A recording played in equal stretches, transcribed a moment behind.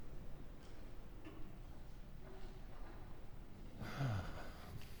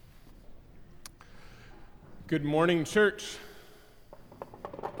Good morning, church.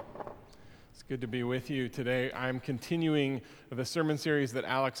 It's good to be with you today. I'm continuing the sermon series that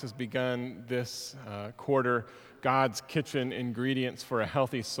Alex has begun this quarter, God's Kitchen Ingredients for a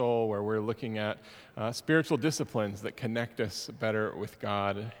Healthy Soul, where we're looking at spiritual disciplines that connect us better with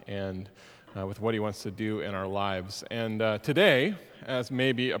God and with what He wants to do in our lives. And today, as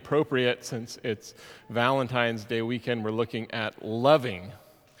may be appropriate since it's Valentine's Day weekend, we're looking at loving.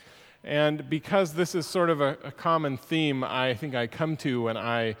 And because this is sort of a common theme I think I come to when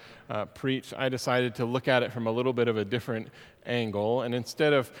I preach, I decided to look at it from a little bit of a different angle. And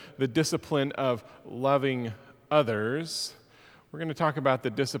instead of the discipline of loving others, we're going to talk about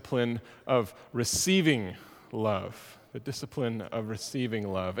the discipline of receiving love. The discipline of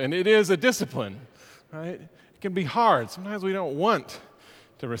receiving love. And it is a discipline, right? It can be hard. Sometimes we don't want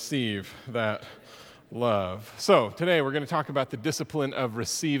to receive that love. So today we're going to talk about the discipline of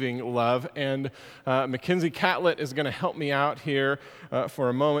receiving love, and Mackenzie Catlett is going to help me out here for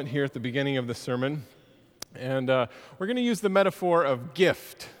a moment here at the beginning of the sermon, and we're going to use the metaphor of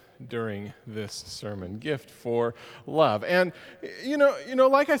gift during this sermon, gift for love. And you know,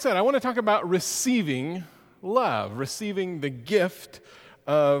 like I said, I want to talk about receiving love, receiving the gift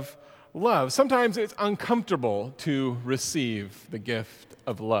of love. Sometimes it's uncomfortable to receive the gift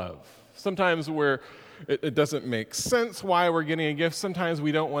of love. Sometimes it doesn't make sense why we're getting a gift. Sometimes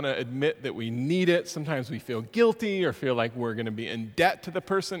we don't want to admit that we need it. Sometimes we feel guilty or feel like we're going to be in debt to the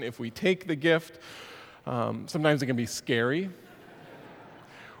person if we take the gift. Sometimes it can be scary.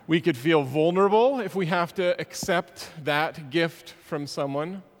 We could feel vulnerable if we have to accept that gift from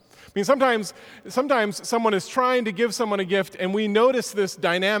someone. I mean, sometimes someone is trying to give someone a gift, and we notice this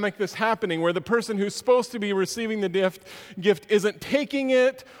dynamic, this happening, where the person who's supposed to be receiving the gift isn't taking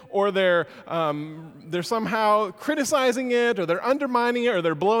it, or they're somehow criticizing it, or they're undermining it, or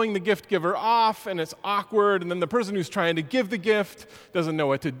they're blowing the gift giver off, and it's awkward. And then the person who's trying to give the gift doesn't know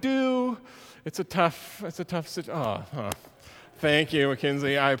what to do. It's a tough situation. Thank you,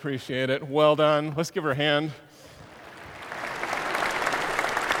 Mackenzie. I appreciate it. Well done. Let's give her a hand.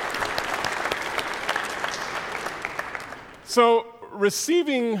 So,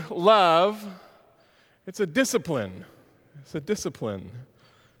 receiving love, it's a discipline. It's a discipline.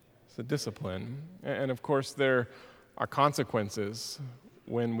 It's a discipline. And of course, there are consequences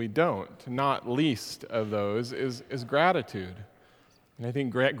when we don't. Not least of those is gratitude. And I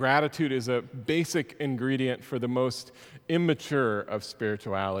think gratitude is a basic ingredient for the most immature of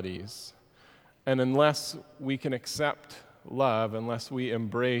spiritualities. And unless we can accept love, unless we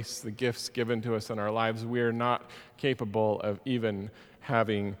embrace the gifts given to us in our lives, we are not capable of even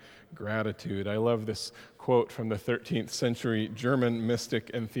having gratitude. I love this quote from the 13th century German mystic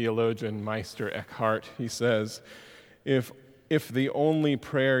and theologian Meister Eckhart. He says, if the only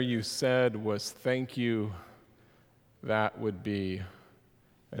prayer you said was thank you, that would be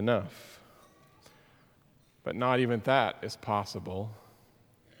enough. But not even that is possible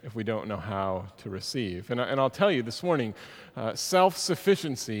if we don't know how to receive. And I'll tell you this morning,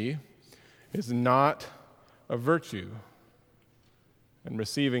 self-sufficiency is not a virtue, and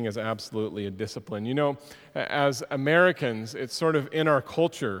receiving is absolutely a discipline. You know, as Americans, it's sort of in our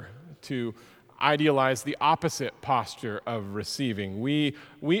culture to idealize the opposite posture of receiving. We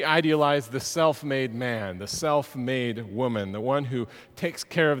idealize the self-made man, the self-made woman, the one who takes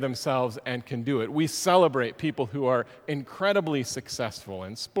care of themselves and can do it. We celebrate people who are incredibly successful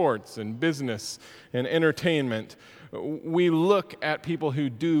in sports and business and entertainment. We look at people who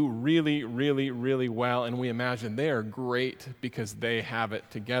do really, really, really well, and we imagine they are great because they have it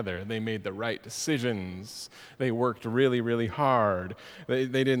together. They made the right decisions. They worked really, really hard. They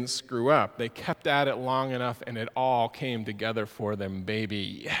didn't screw up. They kept at it long enough, and it all came together for them,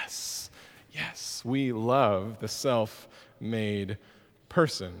 baby. Yes, we love the self-made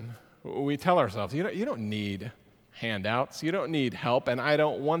person. We tell ourselves, you don't need handouts. You don't need help, and I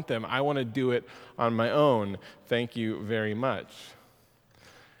don't want them. I want to do it on my own. Thank you very much.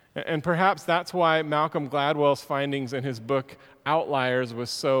 And perhaps that's why Malcolm Gladwell's findings in his book Outliers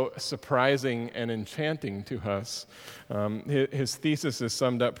was so surprising and enchanting to us. His thesis is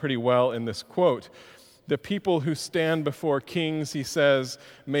summed up pretty well in this quote. The people who stand before kings, he says,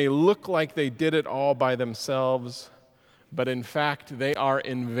 may look like they did it all by themselves, but in fact they are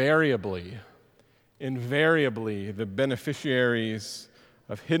invariably the beneficiaries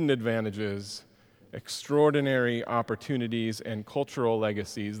of hidden advantages, extraordinary opportunities, and cultural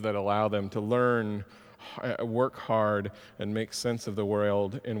legacies that allow them to learn, work hard, and make sense of the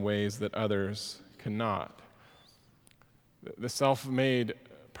world in ways that others cannot. The self-made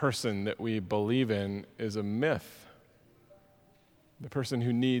person that we believe in is a myth. The person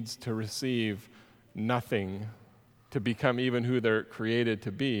who needs to receive nothing to become even who they're created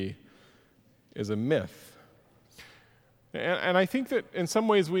to be is a myth. And I think that in some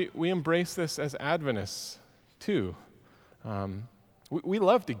ways we embrace this as Adventists too. We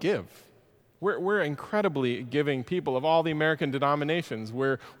love to give. We're incredibly giving people of all the American denominations.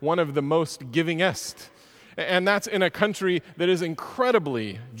 We're one of the most givingest. And that's in a country that is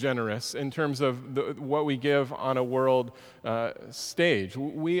incredibly generous in terms of what we give on a world stage.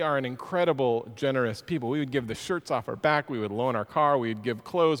 We are an incredible, generous people. We would give the shirts off our back. We would loan our car. We'd give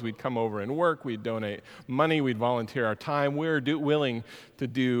clothes. We'd come over and work. We'd donate money. We'd volunteer our time. We're willing to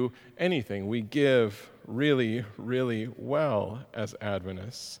do anything. We give really, really well as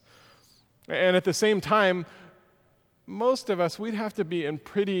Adventists. And at the same time, most of us, we'd have to be in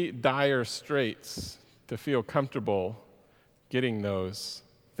pretty dire straits to feel comfortable getting those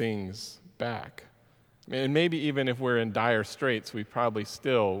things back. And maybe even if we're in dire straits, we probably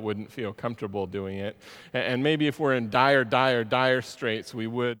still wouldn't feel comfortable doing it. And maybe if we're in dire straits, we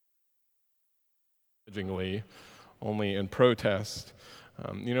would, only in protest.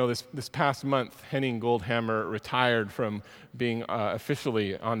 This past month, Henning Goldhammer retired from being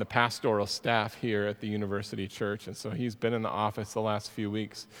officially on the pastoral staff here at the University Church, and so he's been in the office the last few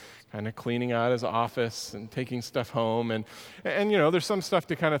weeks, kind of cleaning out his office and taking stuff home, and there's some stuff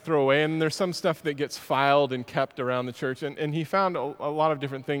to kind of throw away, and there's some stuff that gets filed and kept around the church, and he found a lot of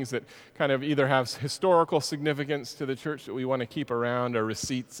different things that kind of either have historical significance to the church that we want to keep around, or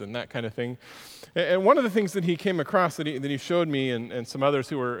receipts and that kind of thing. And one of the things that he came across that he showed me and some others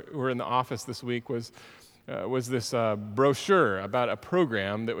who were in the office this week was this brochure about a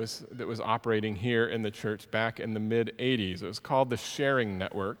program that was operating here in the church back in the mid-'80s. It was called the Sharing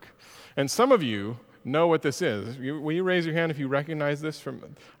Network. And some of you know what this is. Will you raise your hand if you recognize this?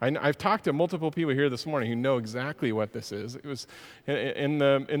 I've talked to multiple people here this morning who know exactly what this is. It was in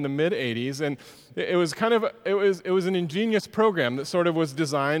the mid-'80s, and it was an ingenious program that sort of was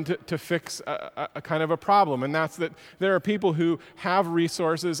designed to fix a kind of a problem, and that's that there are people who have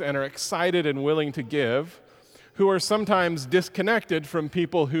resources and are excited and willing to give, who are sometimes disconnected from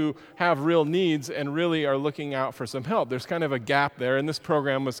people who have real needs and really are looking out for some help. There's kind of a gap there, and this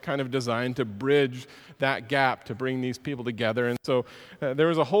program was kind of designed to bridge that gap, to bring these people together. And so there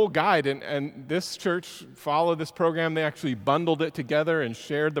was a whole guide, and this church followed this program. They actually bundled it together and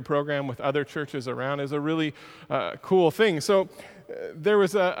shared the program with other churches around. It was a really cool thing. So there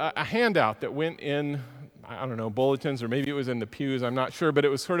was a handout that went in, I don't know, bulletins, or maybe it was in the pews, I'm not sure, but it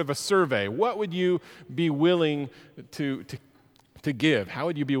was sort of a survey. What would you be willing to give? How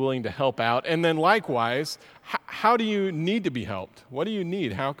would you be willing to help out? And then likewise, how do you need to be helped? What do you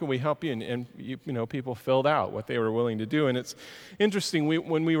need? How can we help you? And people filled out what they were willing to do. And it's interesting,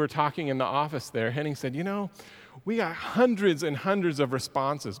 when we were talking in the office there, Henning said, we got hundreds and hundreds of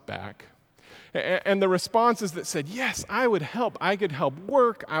responses back. And the responses that said, yes, I would help. I could help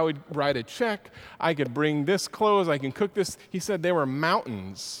work. I would write a check. I could bring this clothes. I can cook this. He said there were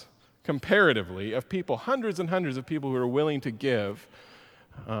mountains, comparatively, of people, hundreds and hundreds of people who were willing to give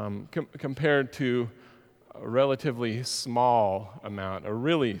compared to a relatively small amount, a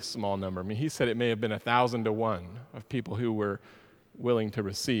really small number. I mean, he said it may have been 1,000 to 1 of people who were willing to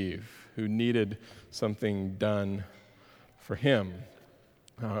receive, who needed something done for him.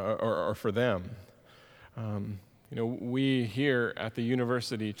 Or for them. We here at the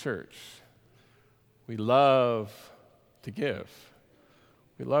University Church, we love to give.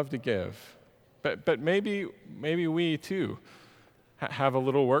 We love to give. But maybe we too have a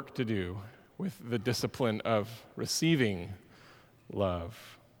little work to do with the discipline of receiving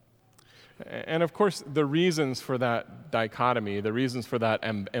love. And of course, the reasons for that dichotomy, the reasons for that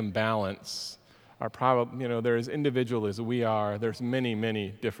imbalance are probably, they're as individual as we are. There's many,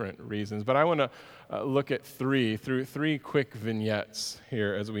 many different reasons. But I want to look at three quick vignettes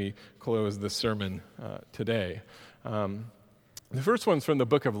here as we close the sermon today. The first one's from the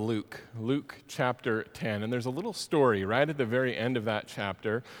book of Luke chapter 10. And there's a little story right at the very end of that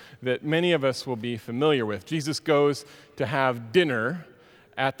chapter that many of us will be familiar with. Jesus goes to have dinner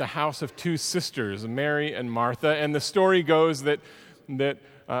at the house of two sisters, Mary and Martha. And the story goes that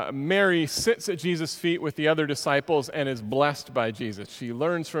Mary sits at Jesus' feet with the other disciples and is blessed by Jesus. She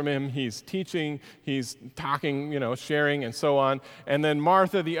learns from him. He's teaching, he's talking, sharing, and so on. And then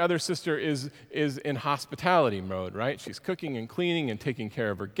Martha, the other sister, is in hospitality mode, right? She's cooking and cleaning and taking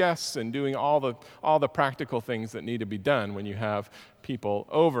care of her guests and doing all the practical things that need to be done when you have people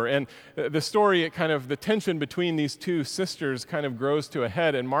over. And the story, the tension between these two sisters kind of grows to a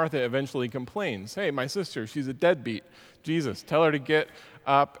head, and Martha eventually complains, "Hey, my sister, she's a deadbeat. Jesus, tell her to get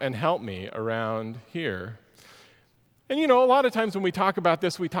up and help me around here." And a lot of times when we talk about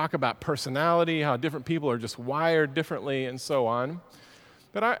this, we talk about personality, how different people are just wired differently, and so on.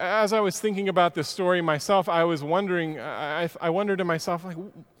 But as I was thinking about this story myself, I was wondering, I wondered to myself, like,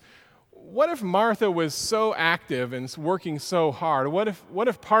 what if Martha was so active and working so hard? What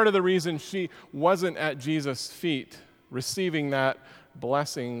if part of the reason she wasn't at Jesus' feet receiving that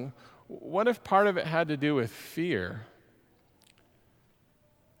blessing, what if part of it had to do with fear?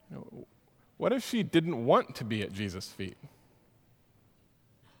 What if she didn't want to be at Jesus' feet?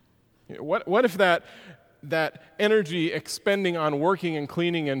 What if that energy expending on working and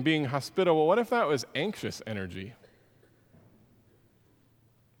cleaning and being hospitable, what if that was anxious energy?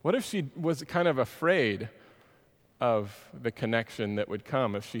 What if she was kind of afraid of the connection that would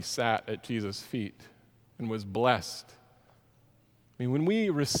come if she sat at Jesus' feet and was blessed? I mean, when we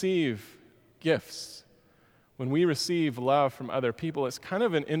receive gifts, when we receive love from other people, it's kind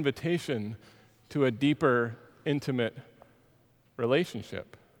of an invitation to a deeper, intimate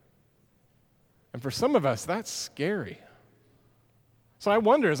relationship. And for some of us, that's scary. So I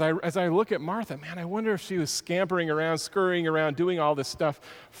wonder, as I look at Martha, man, I wonder if she was scampering around, scurrying around, doing all this stuff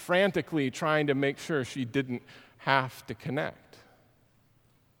frantically, trying to make sure she didn't have to connect.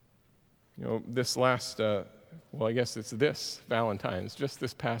 This last, I guess it's this Valentine's, just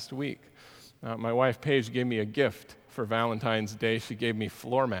this past week, my wife Paige gave me a gift for Valentine's Day. She gave me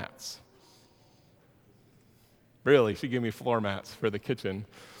floor mats. Really, she gave me floor mats for the kitchen.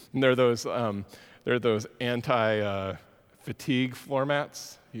 And they're those anti-fatigue floor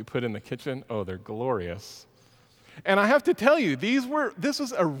mats you put in the kitchen. Oh, they're glorious. And I have to tell you, this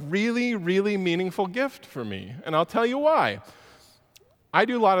was a really, really meaningful gift for me. And I'll tell you why. I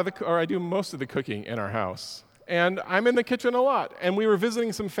do most of the cooking in our house. And I'm in the kitchen a lot. And we were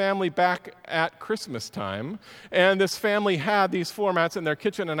visiting some family back at Christmas time. And this family had these floor mats in their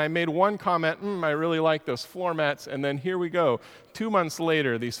kitchen. And I made one comment, I really like those floor mats. And then here we go. 2 months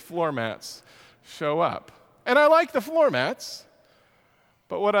later, these floor mats show up. And I like the floor mats.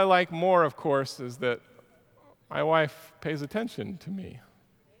 But what I like more, of course, is that my wife pays attention to me. Amen.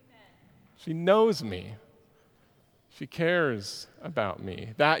 She knows me. She cares about me.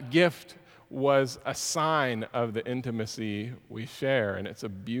 That gift was a sign of the intimacy we share, and it's a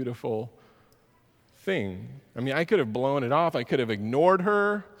beautiful thing. I mean, I could have blown it off. I could have ignored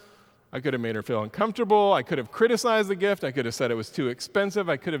her. I could have made her feel uncomfortable. I could have criticized the gift. I could have said it was too expensive.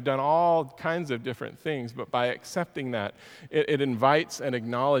 I could have done all kinds of different things, but by accepting that, it invites and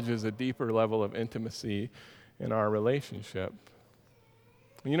acknowledges a deeper level of intimacy in our relationship.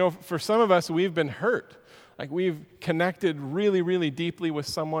 For some of us, we've been hurt. Like we've connected really, really deeply with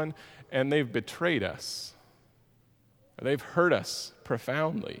someone, and they've betrayed us. They've hurt us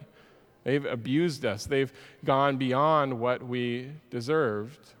profoundly. They've abused us. They've gone beyond what we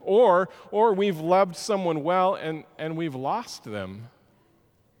deserved. Or we've loved someone well and we've lost them.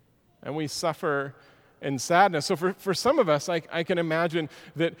 And we suffer in sadness. So for some of us, I can imagine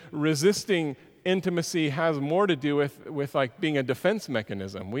that resisting intimacy has more to do with like being a defense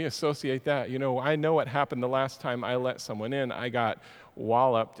mechanism. We associate that. I know what happened the last time I let someone in. I got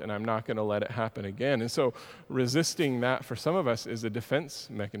walloped, and I'm not going to let it happen again. And so resisting that for some of us is a defense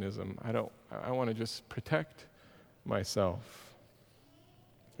mechanism. I want to just protect myself.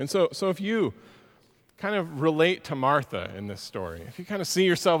 And so if you kind of relate to Martha in this story, if you kind of see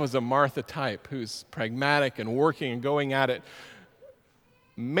yourself as a Martha type who's pragmatic and working and going at it,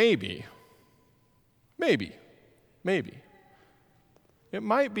 maybe, it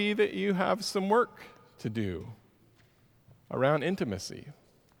might be that you have some work to do around intimacy.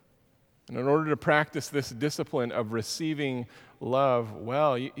 And in order to practice this discipline of receiving love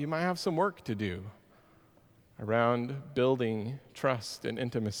well, you might have some work to do around building trust and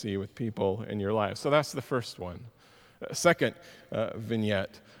intimacy with people in your life. So that's the first one. Second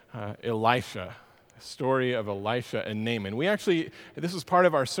vignette, Elisha. Story of Elisha and Naaman. This was part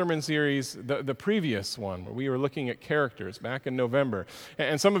of our sermon series, the previous one, where we were looking at characters back in November.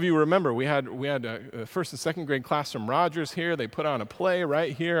 And some of you remember, we had a first and second grade class from Rogers here. They put on a play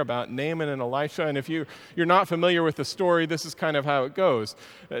right here about Naaman and Elisha. And if you're not familiar with the story, this is kind of how it goes.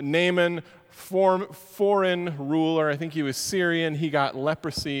 Naaman, foreign ruler, I think he was Syrian, he got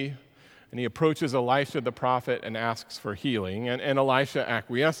leprosy. And he approaches Elisha the prophet and asks for healing. And Elisha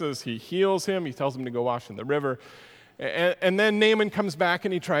acquiesces. He heals him. He tells him to go wash in the river. And then Naaman comes back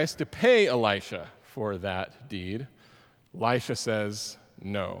and he tries to pay Elisha for that deed. Elisha says,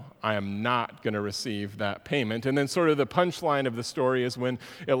 no, I am not going to receive that payment. And then sort of the punchline of the story is when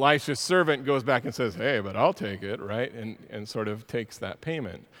Elisha's servant goes back and says, hey, but I'll take it, right? And sort of takes that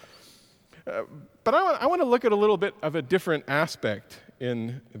payment. But I want to look at a little bit of a different aspect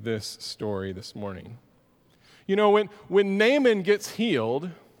in this story this morning. You know, when Naaman gets healed,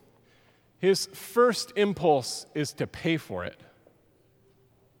 his first impulse is to pay for it.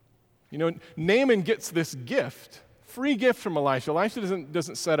 You know, Naaman gets this gift, free gift from Elisha. Elisha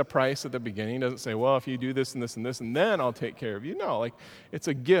doesn't set a price at the beginning. He doesn't say, well, if you do this and this and this, and then I'll take care of you. No, like, it's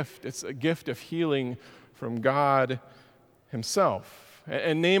a gift. It's a gift of healing from God himself.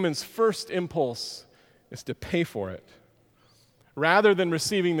 And Naaman's first impulse is to pay for it. Rather than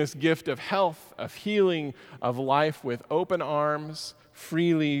receiving this gift of health, of healing, of life with open arms,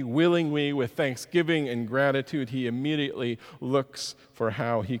 freely, willingly, with thanksgiving and gratitude, he immediately looks for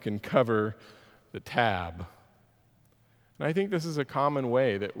how he can cover the tab. And I think this is a common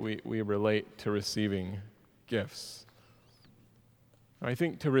way that we relate to receiving gifts. I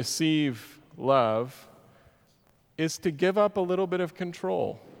think to receive love is to give up a little bit of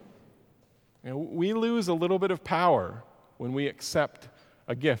control. You know, we lose a little bit of power when we accept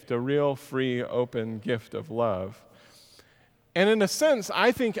a gift, a real, free, open gift of love. And in a sense,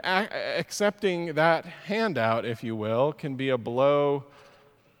 I think accepting that handout, if you will, can be a blow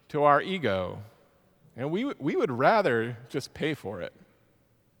to our ego. And we would rather just pay for it.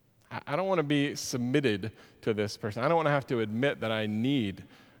 I don't want to be submitted to this person. I don't want to have to admit that I need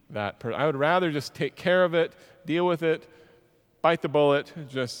that person. I would rather just take care of it, deal with it, bite the bullet,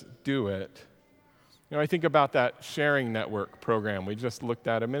 just do it. You know, I think about that sharing network program we just looked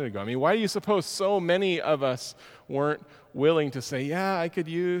at a minute ago. I mean, why do you suppose so many of us weren't willing to say, yeah, I could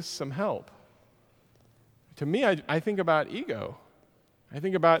use some help? To me, I think about ego. I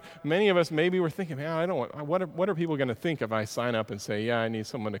think about many of us maybe we're thinking, man, I don't want, what are people going to think if I sign up and say, yeah, I need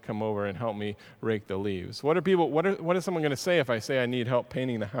someone to come over and help me rake the leaves? What is someone going to say if I say I need help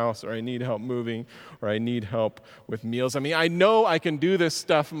painting the house, or I need help moving, or I need help with meals? I mean, I know I can do this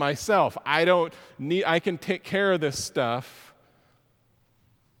stuff myself. I can take care of this stuff.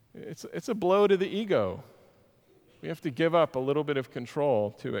 It's a blow to the ego. We have to give up a little bit of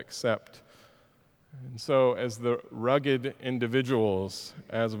control to accept. And so, as the rugged individuals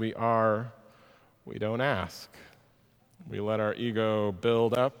as we are, we don't ask. We let our ego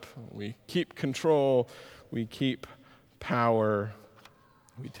build up. We keep control. We keep power.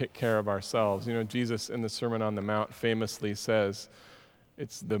 We take care of ourselves. You know, Jesus in the Sermon on the Mount famously says,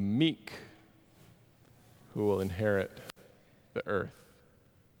 it's the meek who will inherit the earth.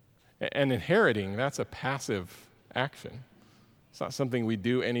 And inheriting, that's a passive action. It's not something we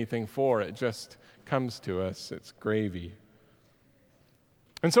do anything for. It just comes to us. It's gravy.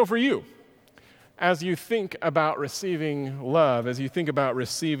 And so for you, as you think about receiving love, as you think about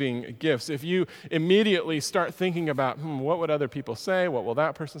receiving gifts, if you immediately start thinking about, what would other people say? What will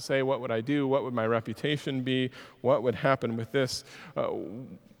that person say? What would I do? What would my reputation be? What would happen with this?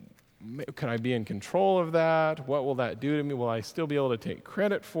 Can I be in control of that? What will that do to me? Will I still be able to take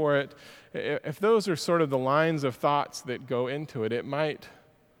credit for it? If those are sort of the lines of thoughts that go into it, it might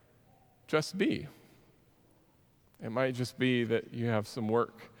just be. It might just be that you have some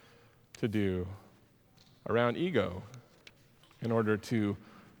work to do around ego in order to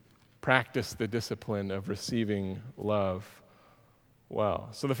practice the discipline of receiving love well.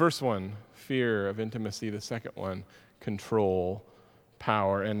 So the first one, fear of intimacy. The second one, control,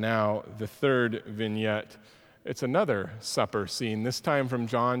 power. And now the third vignette, it's another supper scene, this time from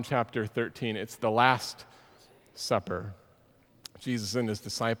John chapter 13. It's the Last Supper. Jesus and his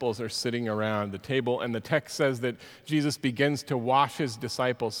disciples are sitting around the table, and the text says that Jesus begins to wash his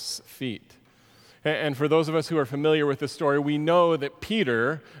disciples' feet. And for those of us who are familiar with the story, we know that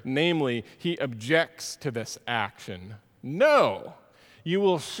Peter, namely, he objects to this action. No, you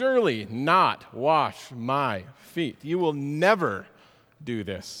will surely not wash my feet. You will never do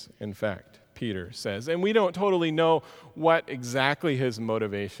this, in fact, Peter says. And we don't totally know what exactly his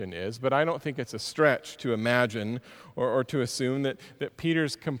motivation is, but I don't think it's a stretch to imagine or to assume that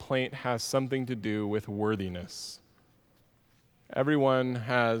Peter's complaint has something to do with worthiness. Everyone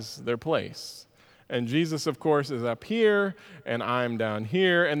has their place. And Jesus, of course, is up here, and I'm down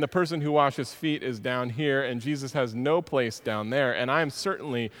here, and the person who washes feet is down here, and Jesus has no place down there, and I'm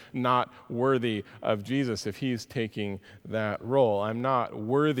certainly not worthy of Jesus if he's taking that role. I'm not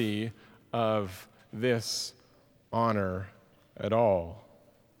worthy of this honor at all.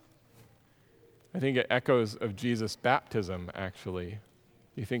 I think it echoes of Jesus' baptism, actually.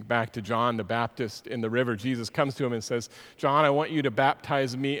 You think back to John the Baptist in the river. Jesus comes to him and says, John, I want you to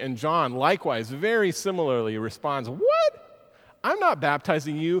baptize me. And John, likewise, very similarly responds, what? I'm not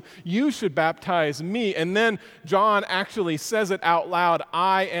baptizing you. You should baptize me. And then John actually says it out loud,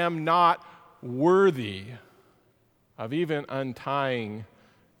 I am not worthy of even untying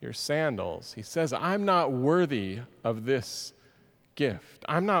your sandals. He says, I'm not worthy of this gift.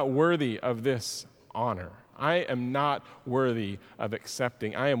 I'm not worthy of this honor. I am not worthy of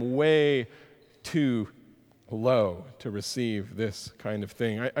accepting. I am way too low to receive this kind of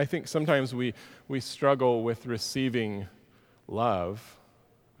thing. I think sometimes we struggle with receiving love,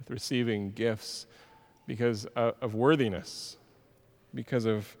 with receiving gifts because of worthiness, because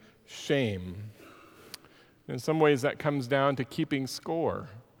of shame. In some ways that comes down to keeping score.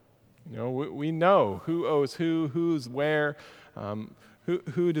 We know who owes who, who's where,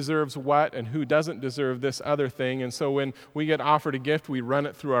 who deserves what, and who doesn't deserve this other thing. And so when we get offered a gift, we run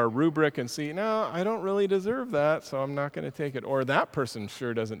it through our rubric and see, no, I don't really deserve that, so I'm not going to take it. Or that person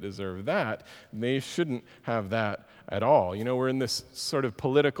sure doesn't deserve that. They shouldn't have that at all. We're in this sort of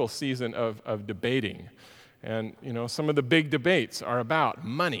political season of debating. And, some of the big debates are about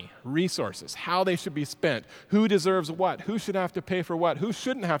money, resources, how they should be spent, who deserves what, who should have to pay for what, who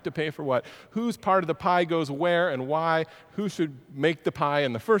shouldn't have to pay for what, whose part of the pie goes where and why, who should make the pie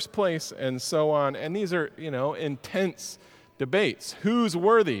in the first place, and so on. And these are, intense debates. Who's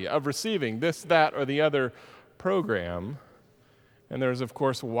worthy of receiving this, that, or the other program? And there's, of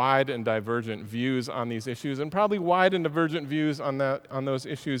course, wide and divergent views on these issues, and probably wide and divergent views on those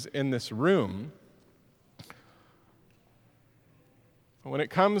issues in this room. When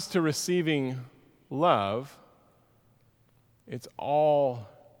it comes to receiving love, it's all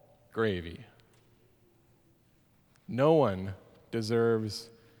gravy. No one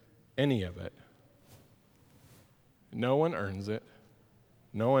deserves any of it. No one earns it.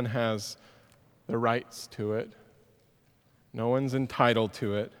 No one has the rights to it. No one's entitled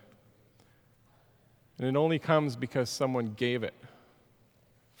to it. And it only comes because someone gave it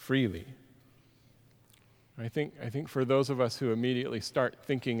freely. I think for those of us who immediately start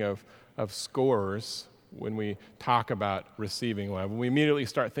thinking of scores when we talk about receiving love, when we immediately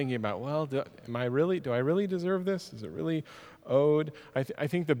start thinking about, well, do I really deserve this? Is it really owed? I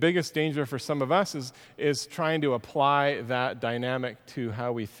think the biggest danger for some of us is trying to apply that dynamic to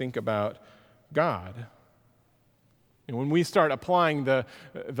how we think about God. And when we start applying the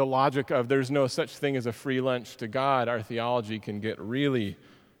logic of there's no such thing as a free lunch to God, our theology can get really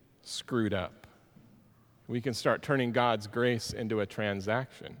screwed up. We can start turning God's grace into a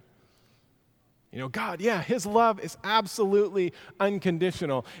transaction. God, His love is absolutely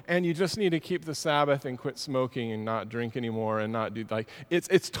unconditional, and you just need to keep the Sabbath and quit smoking and not drink anymore and not do,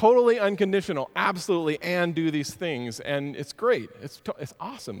 it's totally unconditional, absolutely, and do these things, and it's great. It's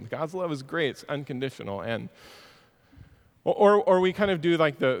awesome. God's love is great. It's unconditional, Or we kind of do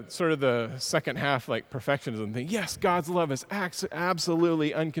the second half perfectionism thing. Yes, God's love is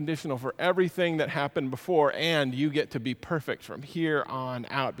absolutely unconditional for everything that happened before, and you get to be perfect from here on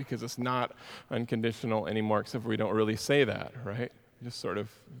out because it's not unconditional anymore, except we don't really say that, right? Just sort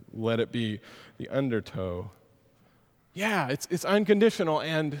of let it be the undertow. Yeah, it's unconditional,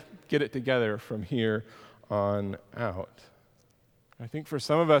 and get it together from here on out. I think for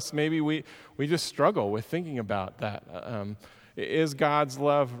some of us, maybe we just struggle with thinking about that. Is God's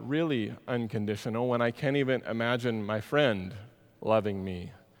love really unconditional when I can't even imagine my friend loving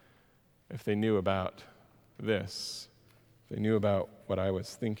me if they knew about this, if they knew about what I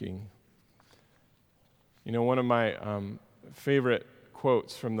was thinking? One of my favorite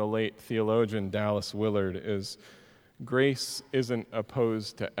quotes from the late theologian Dallas Willard is, "Grace isn't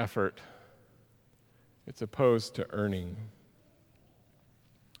opposed to effort, it's opposed to earning."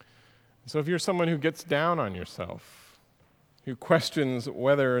 So if you're someone who gets down on yourself, who questions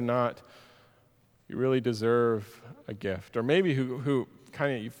whether or not you really deserve a gift, or maybe who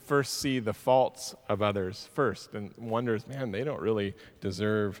kind of first see the faults of others first and wonders, man, they don't really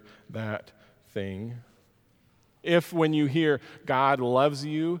deserve that thing. If when you hear God loves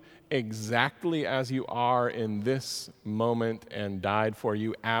you exactly as you are in this moment and died for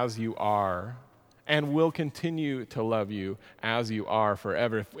you as you are, and will continue to love you as you are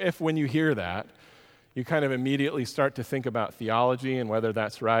forever. If when you hear that, you kind of immediately start to think about theology and whether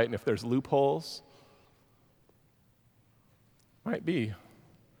that's right and if there's loopholes, might be.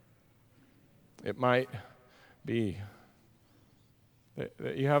 It might be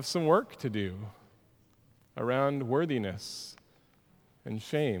that you have some work to do around worthiness and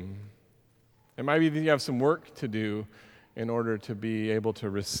shame. It might be that you have some work to do in order to be able to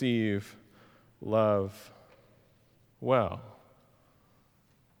receive love well.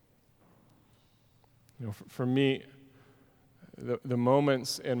 For me, the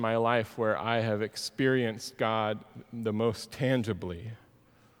moments in my life where I have experienced God the most tangibly,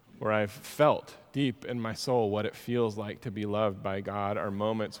 where I've felt deep in my soul what it feels like to be loved by God, are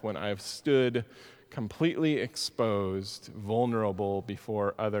moments when I've stood completely exposed, vulnerable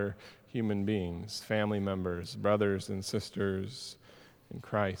before other human beings, family members, brothers and sisters in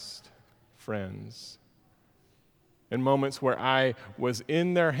Christ, friends. in moments where I was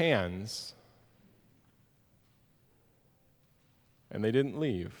in their hands and they didn't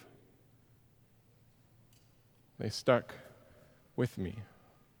leave. They stuck with me.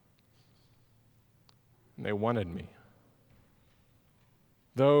 And they wanted me.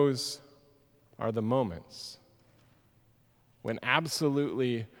 Those are the moments when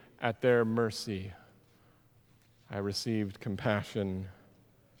absolutely at their mercy I received compassion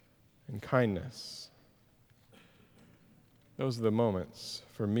and kindness. Those are the moments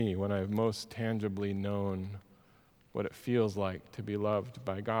for me when I've most tangibly known what it feels like to be loved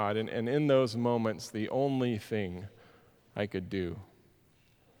by God. And in those moments, the only thing I could do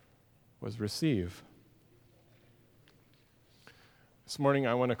was receive. This morning,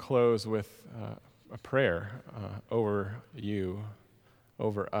 I want to close with a prayer over you,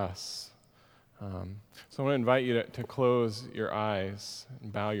 over us. So I want to invite you to close your eyes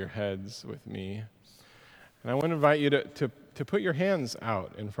and bow your heads with me. And I want to invite you to put your hands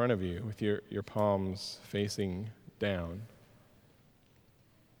out in front of you with your palms facing down.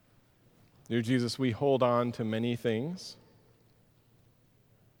 Dear Jesus, we hold on to many things,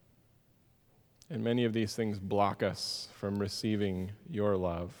 and many of these things block us from receiving your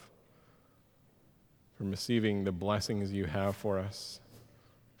love, from receiving the blessings you have for us,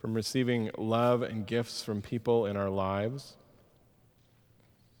 from receiving love and gifts from people in our lives.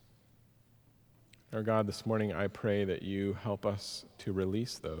 Our God, this morning I pray that you help us to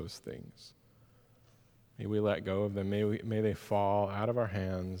release those things. May we let go of them. May they fall out of our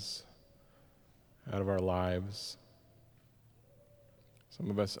hands, out of our lives. Some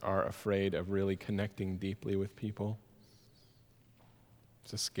of us are afraid of really connecting deeply with people.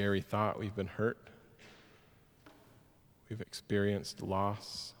 It's a scary thought. We've been hurt. We've experienced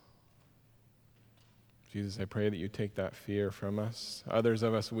loss. Jesus, I pray that you take that fear from us. Others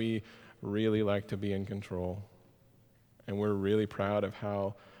of us, we really like to be in control, and we're really proud of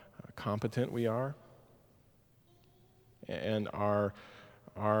how competent we are. And our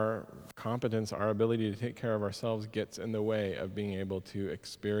competence, our ability to take care of ourselves gets in the way of being able to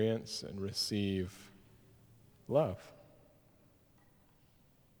experience and receive love.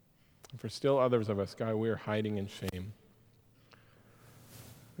 And for still others of us, God, we are hiding in shame.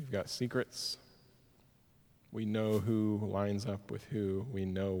 We've got secrets. We know who lines up with who. We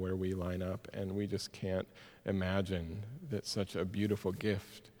know where we line up, and we just can't imagine that such a beautiful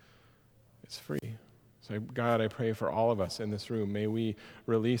gift is free. So God, I pray for all of us in this room. May we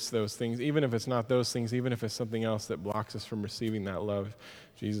release those things, even if it's not those things, even if it's something else that blocks us from receiving that love.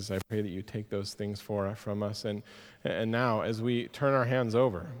 Jesus, I pray that you take those things from us. And now, as we turn our hands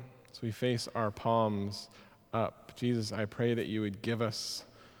over, as we face our palms up, Jesus, I pray that you would give us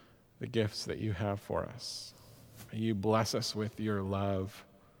the gifts that you have for us. May you bless us with your love.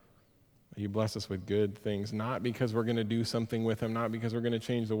 You bless us with good things, not because we're going to do something with them, not because we're going to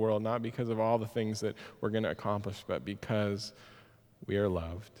change the world, not because of all the things that we're going to accomplish, but because we are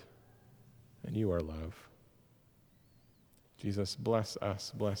loved and you are love. Jesus, bless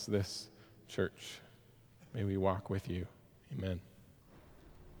us, bless this church. May we walk with you. Amen.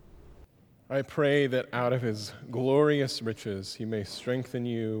 I pray that out of his glorious riches he may strengthen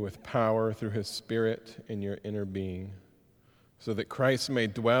you with power through his Spirit in your inner being, so that Christ may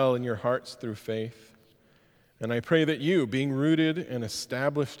dwell in your hearts through faith. And I pray that you, being rooted and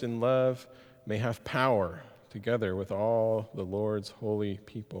established in love, may have power, together with all the Lord's holy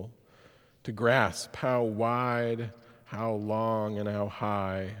people, to grasp how wide, how long, and how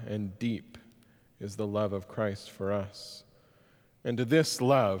high and deep is the love of Christ for us. And to this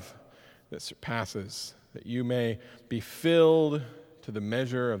love that surpasses, that you may be filled to the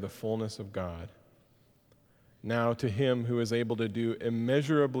measure of the fullness of God. Now to him who is able to do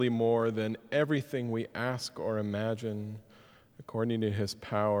immeasurably more than everything we ask or imagine, according to his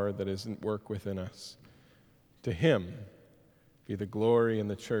power that is at work within us. To him be the glory in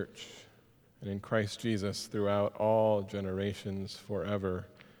the church and in Christ Jesus throughout all generations, forever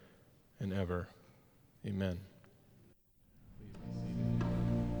and ever. Amen.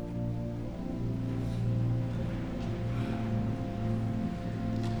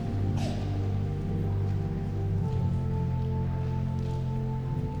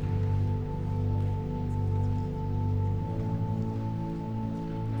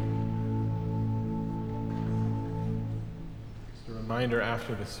 Reminder,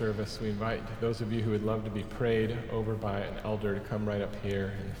 after the service, we invite those of you who would love to be prayed over by an elder to come right up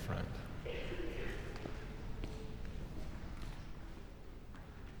here in the front.